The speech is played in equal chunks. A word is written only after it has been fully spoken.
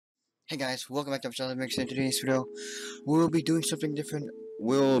Hey guys, welcome back to Venicz. In today's video, we will be doing something different.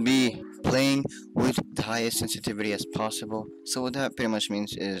 We will be playing with the highest sensitivity as possible. So what that pretty much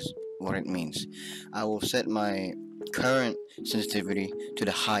means is what it means. I will set my current sensitivity to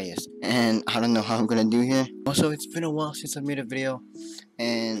the highest, and I don't know how I'm gonna do here. Also, it's been a while since I made a video,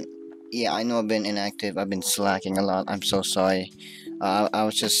 and yeah, I know I've been inactive. I've been slacking a lot. I'm so sorry. I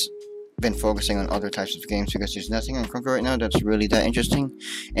was just been focusing on other types of games because there's nothing on Conquer right now that's really that interesting,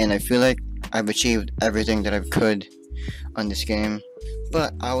 and I feel like I've achieved everything that I could on this game,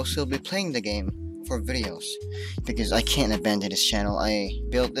 but I will still be playing the game for videos because I can't abandon this channel. I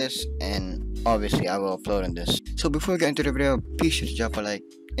built this and obviously I will upload on this. So before we get into the video, be sure to drop a like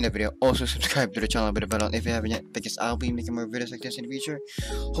in the video. Also subscribe to the channel with the bell on if you haven't yet, because I'll be making more videos like this in the future.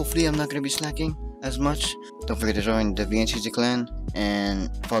 Hopefully I'm not going to be slacking as much. Don't forget to join the Venicz clan and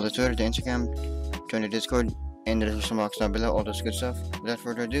follow the Twitter, the Instagram, join the Discord, and the description box down below, all this good stuff. Without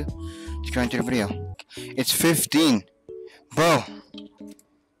further ado, let's go into the video. It's 15. Bro.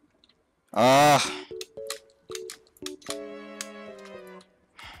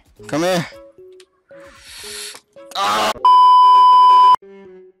 Come here.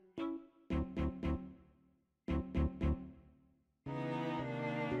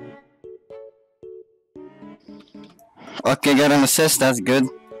 Okay, got an assist, that's good.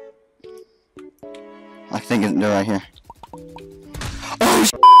 I think they're right here. Oh,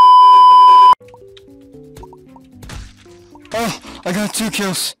 oh, I got 2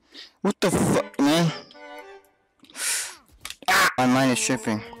 kills. What the fuck, man? My mind is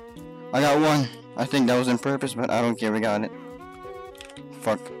tripping. I got 1. I think that was on purpose, but I don't care, we got it.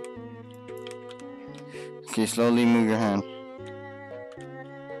 Fuck. Okay, slowly move your hand.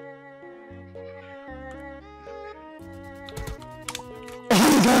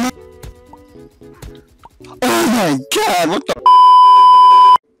 Oh my god, what the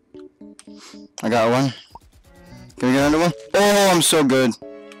I got 1. Can we get another one? Oh, I'm so good.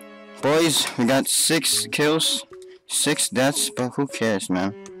 Boys, we got 6 kills, 6 deaths, but who cares,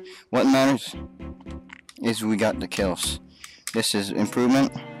 man? What matters is we got the kills. This is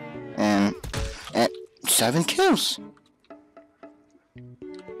improvement, and 7 kills.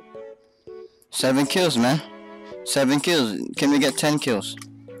 7 kills, man. 7 kills. Can we get 10 kills?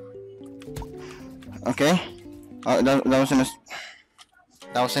 Okay. That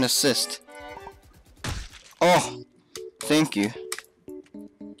was an assist. Oh, thank you.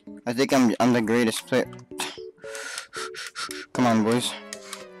 I think I'm the greatest player. Come on, boys.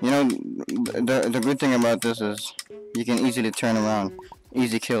 You know, the good thing about this is you can easily turn around.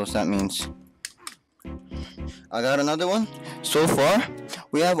 Easy kills, that means. I got another one. So far,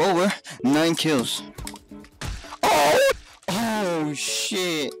 we have over 9 kills. Oh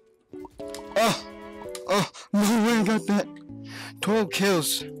shit. Oh, no way I got that. 12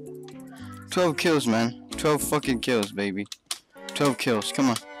 kills. 12 kills, man. 12 fucking kills, baby. 12 kills.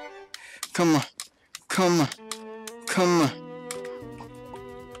 Come on. Come on. Come on. Come on.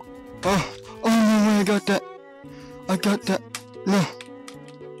 Oh, no way I got that. I got that. No.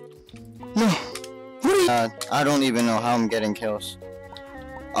 No. What are you? I don't even know how I'm getting kills.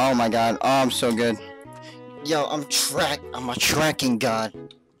 Oh my god. Oh, I'm so good. Yo, I'm a tracking god.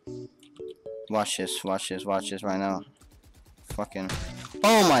 Watch this right now. Fucking.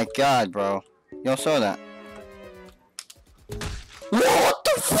 Oh my god, bro. Y'all saw that. What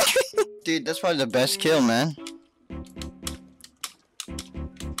the fuck? Dude, that's probably the best kill, man.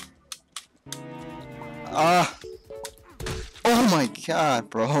 Oh my god,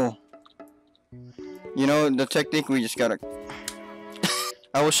 bro. You know, the technique we just gotta...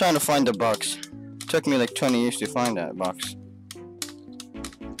 I was trying to find the box. Took me like 20 years to find that box.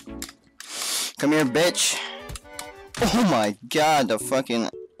 Come here, bitch. Oh my god, the fucking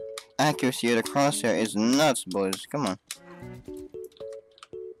accuracy of the crosshair is nuts, boys. Come on.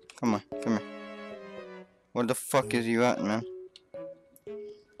 Come on, come here. Where the fuck is you at, man?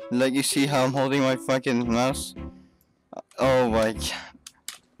 Like, you see how I'm holding my fucking mouse? Oh my god.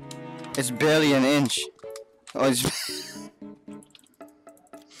 It's barely an inch. Oh, it's...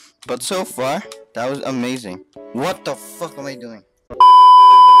 But so far, that was amazing. What the fuck am I doing?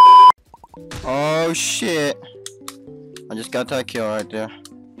 Oh shit. I just got that kill right there.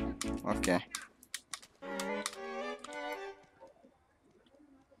 Okay.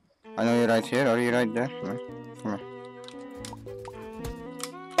 I know you're right here. Are you right there? Come here.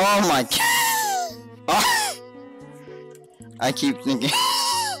 Oh my god. Oh. I keep thinking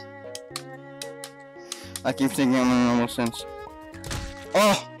I'm in a normal sense.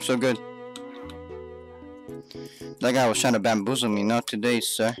 Oh, so good. That guy was trying to bamboozle me. Not today,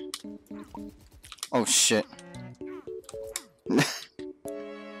 sir. Oh shit.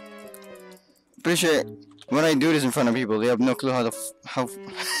 Pretty sure when I do this in front of people, they have no clue how how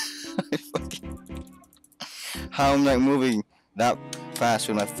how I'm like moving that fast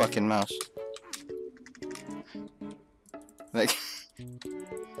with my fucking mouse. Like,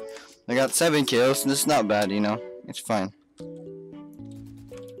 I got 7 kills. This is not bad, you know. It's fine.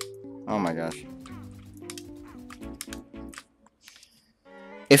 Oh my gosh.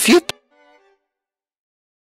 If you